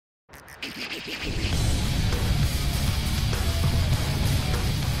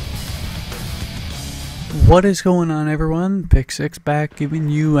What is going on, everyone? PICK6 back giving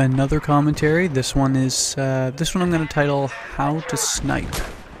you another commentary. This one I'm going to title How to Snipe.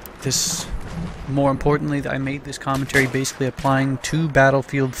 More importantly, I made this commentary basically applying to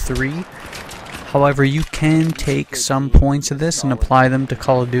Battlefield 3. However, you can take some points of this and apply them to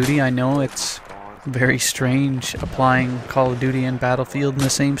Call of Duty. I know it's very strange applying Call of Duty and Battlefield in the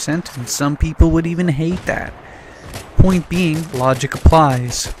same sentence. Some people would even hate that. Point being, logic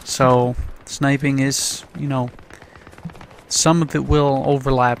applies. So sniping is, some of it will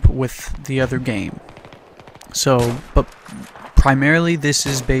overlap with the other game. But primarily this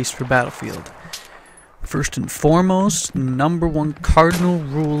is based for Battlefield. First and foremost, number one cardinal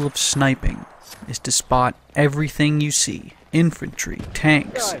rule of sniping is to spot everything you see. Infantry,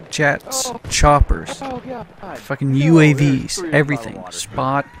 tanks, jets, choppers, fucking UAVs, everything.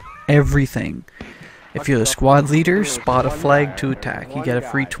 Spot everything. If you're the squad leader, spot a flag to attack. You get a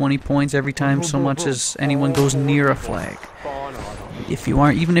free 20 points every time so much as anyone goes near a flag.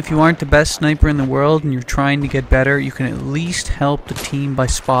 Even if you aren't the best sniper in the world and you're trying to get better, you can at least help the team by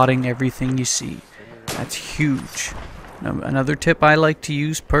spotting everything you see. That's huge. Now, another tip I like to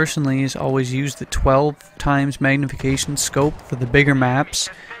use personally is always use the 12 times magnification scope for the bigger maps,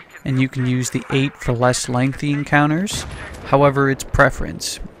 and you can use the 8 for less lengthy encounters. However, it's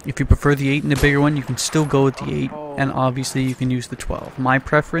preference. If you prefer the 8 and the bigger one, you can still go with the 8, and obviously you can use the 12. My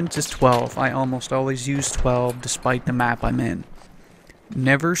preference is 12. I almost always use 12 despite the map I'm in.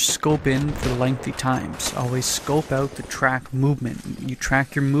 Never scope in for lengthy times. Always scope out to track movement. You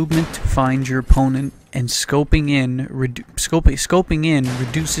track your movement to find your opponent, and scoping in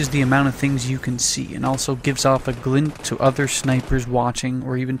reduces the amount of things you can see, and also gives off a glint to other snipers watching,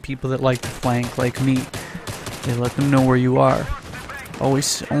 or even people that like to flank like me. They let them know where you are.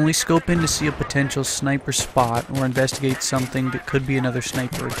 Always only scope in to see a potential sniper spot or investigate something that could be another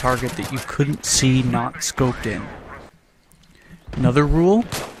sniper, a target that you couldn't see not scoped in. Another rule,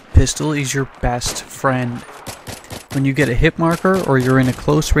 pistol is your best friend. When you get a hit marker or you're in a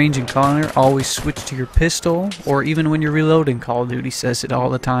close range encounter, always switch to your pistol, or even when you're reloading. Call of Duty says it all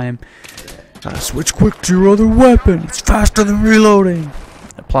the time. Switch quick to your other weapon, it's faster than reloading.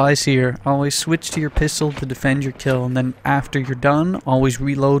 Applies here. Always switch to your pistol to defend your kill, and then after you're done, always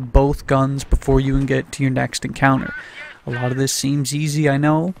reload both guns before you can get to your next encounter. A lot of this seems easy, I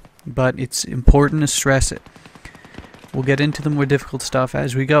know, but it's important to stress it. We'll get into the more difficult stuff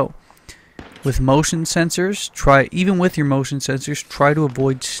as we go. With motion sensors, even with your motion sensors, try to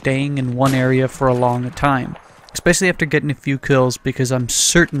avoid staying in one area for a long time. Especially after getting a few kills, because I'm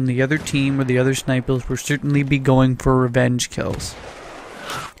certain the other team or the other snipers will certainly be going for revenge kills.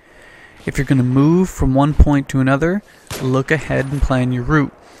 If you're going to move from one point to another, look ahead and plan your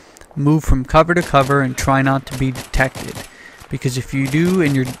route. Move from cover to cover and try not to be detected. Because if you do,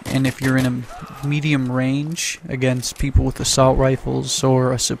 and if you're in a medium range against people with assault rifles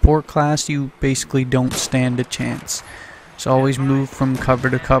or a support class, you basically don't stand a chance. So always move from cover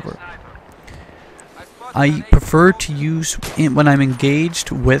to cover. I prefer to use, when I'm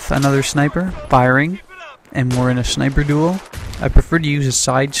engaged with another sniper, firing, and we're in a sniper duel, I prefer to use a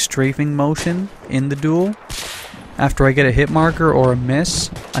side strafing motion in the duel. After I get a hit marker or a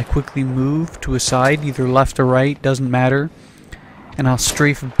miss, I quickly move to a side, either left or right, doesn't matter. And I'll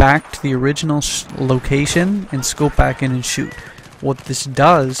strafe back to the original location and scope back in and shoot. What this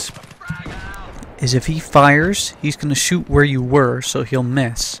does is if he fires, he's going to shoot where you were, so he'll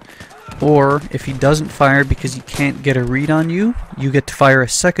miss. Or if he doesn't fire because he can't get a read on you, you get to fire a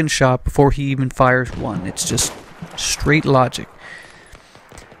second shot before he even fires one. It's just straight logic.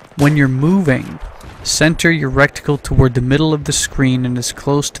 When you're moving, center your reticle toward the middle of the screen and as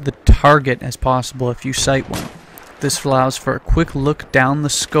close to the target as possible if you sight one. This allows for a quick look down the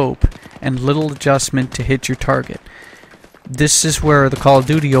scope and little adjustment to hit your target. This is where the Call of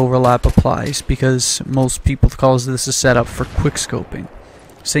Duty overlap applies, because most people call this a setup for quick scoping.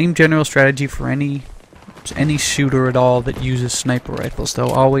 Same general strategy for any shooter at all that uses sniper rifles, though.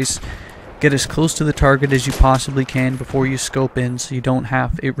 Always get as close to the target as you possibly can before you scope in, so you don't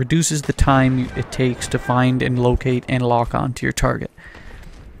have. It reduces the time it takes to find and locate and lock onto your target.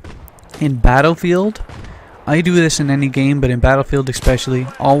 In Battlefield, I do this in any game, but in Battlefield especially,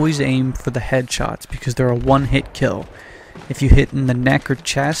 always aim for the headshots because they're a one-hit kill. If you hit in the neck or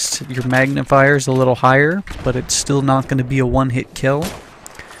chest, your magnifier is a little higher, but it's still not going to be a one-hit kill.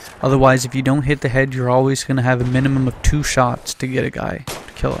 Otherwise, if you don't hit the head, you're always going to have a minimum of 2 shots to get a guy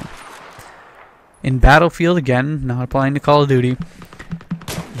to kill him. In Battlefield, again, not applying to Call of Duty,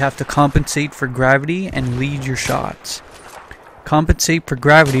 you have to compensate for gravity and lead your shots. Compensate for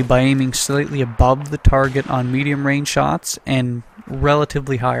gravity by aiming slightly above the target on medium range shots and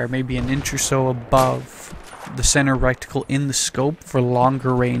relatively higher, maybe an inch or so above the center reticle in the scope for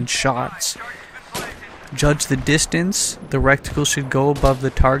longer range shots. Judge the distance. The reticle should go above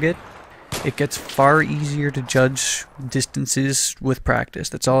the target. It gets far easier to judge distances with practice.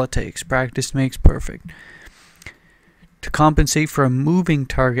 That's all it takes. Practice makes perfect. To compensate for a moving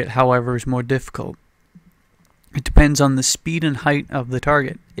target, however, is more difficult. It depends on the speed and height of the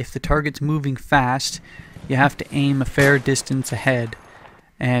target. If the target's moving fast, you have to aim a fair distance ahead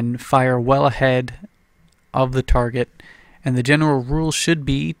and fire well ahead of the target. And the general rule should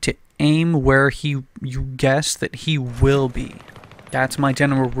be to aim where you guess that he will be. That's my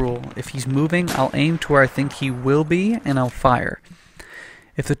general rule. If he's moving, I'll aim to where I think he will be and I'll fire.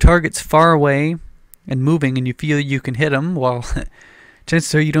 If the target's far away and moving and you feel you can hit him, well,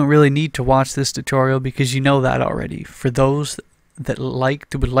 chances are you don't really need to watch this tutorial because you know that already. For those that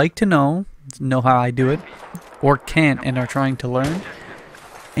would like to know how I do it, or can't and are trying to learn,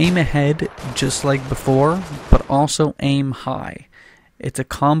 aim ahead just like before, but also aim high. It's a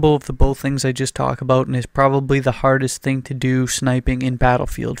combo of the both things I just talked about, and is probably the hardest thing to do sniping in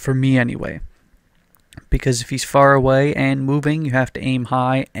Battlefield, for me anyway. Because if he's far away and moving, you have to aim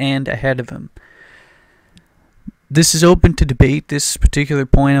high and ahead of him. This is open to debate, this particular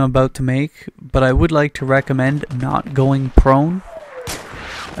point I'm about to make, but I would like to recommend not going prone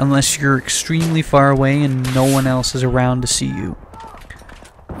unless you're extremely far away and no one else is around to see you.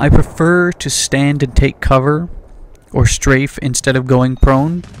 I prefer to stand and take cover or strafe instead of going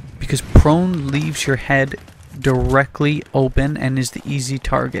prone, because prone leaves your head directly open and is the easy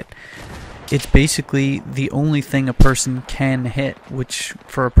target. It's basically the only thing a person can hit, which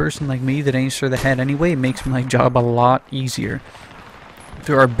for a person like me that aims for the head anyway, makes my job a lot easier.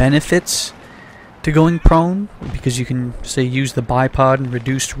 There are benefits to going prone, because you can, say, use the bipod and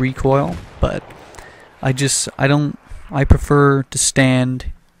reduce recoil, but I prefer to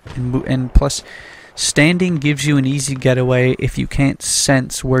stand and plus standing gives you an easy getaway if you can't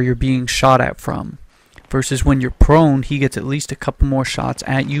sense where you're being shot at from. Versus when you're prone, he gets at least a couple more shots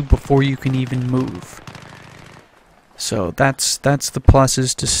at you before you can even move. So that's the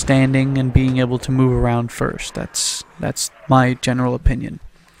pluses to standing and being able to move around first. That's my general opinion.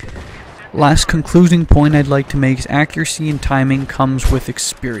 Last concluding point I'd like to make is accuracy and timing comes with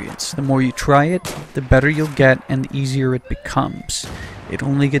experience. The more you try it, the better you'll get and the easier it becomes. It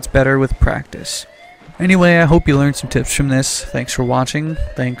only gets better with practice. Anyway, I hope you learned some tips from this. Thanks for watching.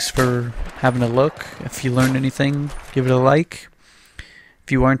 Thanks for having a look. If you learned anything, give it a like.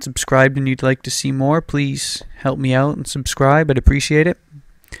 If you aren't subscribed and you'd like to see more, please help me out and subscribe. I'd appreciate it.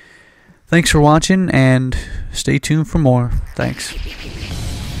 Thanks for watching and stay tuned for more. Thanks.